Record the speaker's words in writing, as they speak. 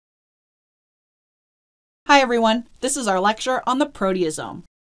Hi everyone, this is our lecture on the proteasome.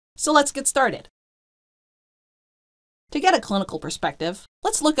 So let's get started. To get a clinical perspective,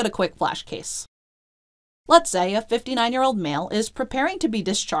 let's look at a quick flash case. Let's say a 59-year-old male is preparing to be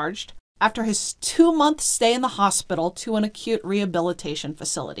discharged after his 2-month stay in the hospital to an acute rehabilitation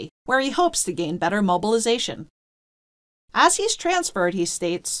facility, where he hopes to gain better mobilization. As he's transferred, he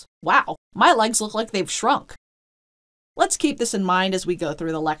states, "Wow, my legs look like they've shrunk." Let's keep this in mind as we go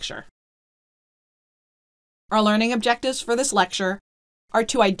through the lecture. Our learning objectives for this lecture are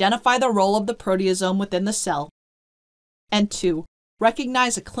to identify the role of the proteasome within the cell and to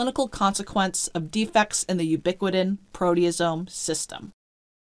recognize a clinical consequence of defects in the ubiquitin proteasome system.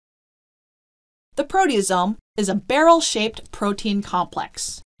 The proteasome is a barrel-shaped protein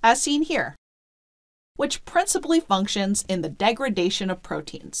complex, as seen here, which principally functions in the degradation of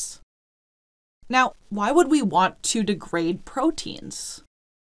proteins. Now, why would we want to degrade proteins?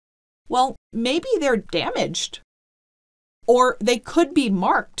 Well, maybe they're damaged, or they could be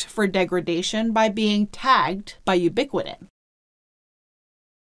marked for degradation by being tagged by ubiquitin.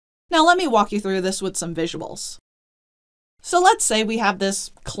 Now let me walk you through this with some visuals. So let's say we have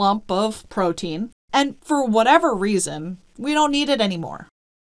this clump of protein, and for whatever reason, we don't need it anymore.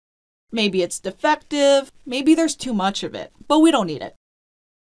 Maybe it's defective, maybe there's too much of it, but we don't need it.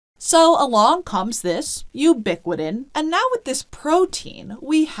 So along comes this ubiquitin, and now with this protein,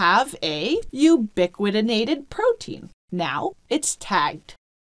 we have a ubiquitinated protein. Now it's tagged.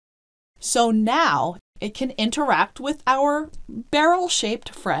 So now it can interact with our barrel-shaped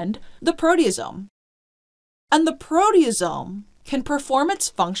friend, the proteasome. And the proteasome can perform its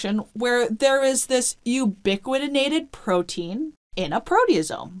function where there is this ubiquitinated protein in a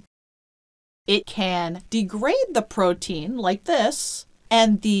proteasome. It can degrade the protein like this,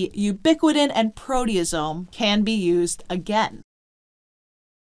 and the ubiquitin and proteasome can be used again.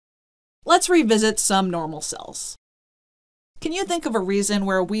 Let's revisit some normal cells. Can you think of a reason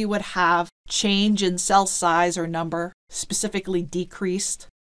where we would have change in cell size or number, specifically decreased?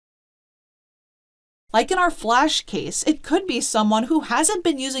 Like in our flash case, it could be someone who hasn't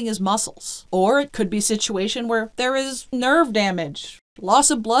been using his muscles, or it could be a situation where there is nerve damage,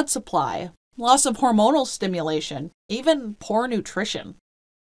 loss of blood supply, loss of hormonal stimulation, even poor nutrition.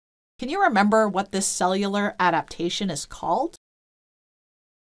 Can you remember what this cellular adaptation is called?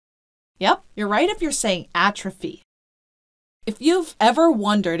 Yep, you're right if you're saying atrophy. If you've ever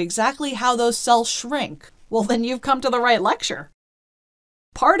wondered exactly how those cells shrink, well then you've come to the right lecture.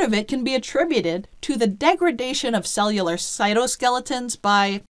 Part of it can be attributed to the degradation of cellular cytoskeletons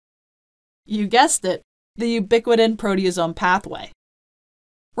by, you guessed it, the ubiquitin proteasome pathway.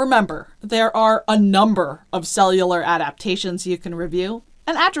 Remember, there are a number of cellular adaptations you can review,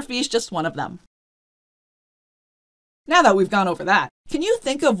 and atrophy is just one of them. Now that we've gone over that, can you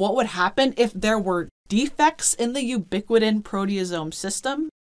think of what would happen if there were defects in the ubiquitin proteasome system?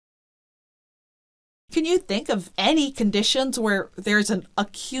 Can you think of any conditions where there's an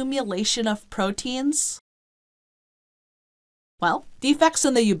accumulation of proteins? Well, defects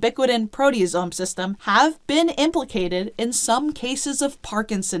in the ubiquitin proteasome system have been implicated in some cases of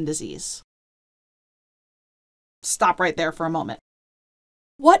Parkinson's disease. Stop right there for a moment.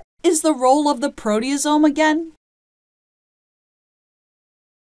 What is the role of the proteasome again?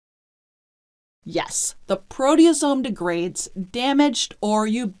 Yes, the proteasome degrades damaged or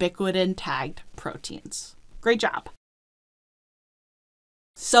ubiquitin-tagged proteins. Great job.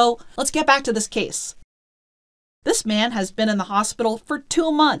 So let's get back to this case. This man has been in the hospital for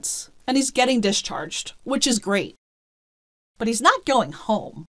 2 months, and he's getting discharged, which is great. But he's not going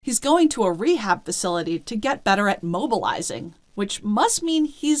home. He's going to a rehab facility to get better at mobilizing, which must mean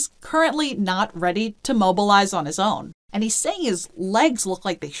he's currently not ready to mobilize on his own. And he's saying his legs look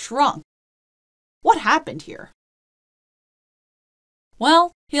like they shrunk. What happened here?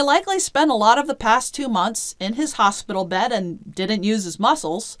 Well, he likely spent a lot of the past 2 months in his hospital bed and didn't use his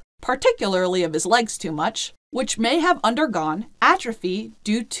muscles, particularly of his legs too much, which may have undergone atrophy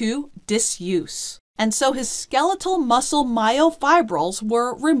due to disuse. And so his skeletal muscle myofibrils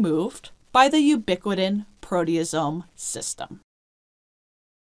were removed by the ubiquitin proteasome system.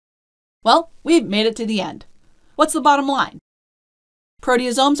 Well, we've made it to the end. What's the bottom line?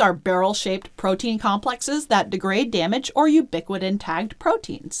 Proteasomes are barrel-shaped protein complexes that degrade damaged or ubiquitin-tagged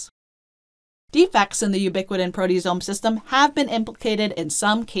proteins. Defects in the ubiquitin proteasome system have been implicated in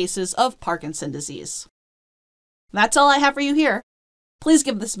some cases of Parkinson's disease. That's all I have for you here. Please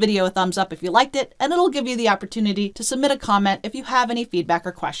give this video a thumbs up if you liked it, and it'll give you the opportunity to submit a comment if you have any feedback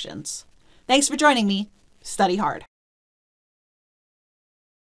or questions. Thanks for joining me. Study hard.